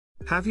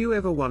Have you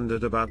ever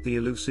wondered about the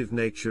elusive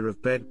nature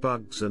of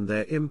bedbugs and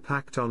their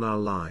impact on our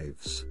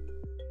lives?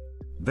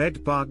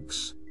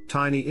 Bedbugs,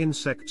 tiny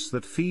insects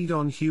that feed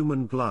on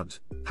human blood,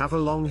 have a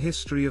long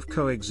history of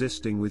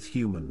coexisting with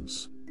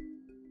humans.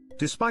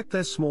 Despite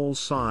their small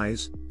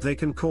size, they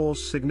can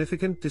cause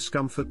significant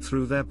discomfort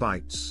through their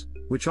bites,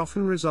 which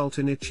often result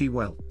in itchy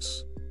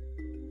welts.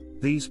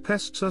 These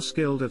pests are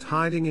skilled at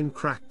hiding in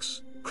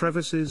cracks,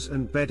 crevices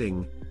and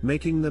bedding,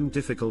 making them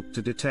difficult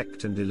to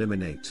detect and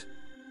eliminate.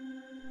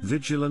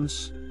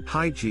 Vigilance,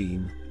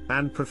 hygiene,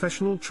 and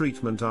professional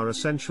treatment are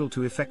essential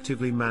to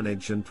effectively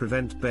manage and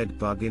prevent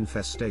bedbug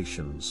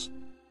infestations.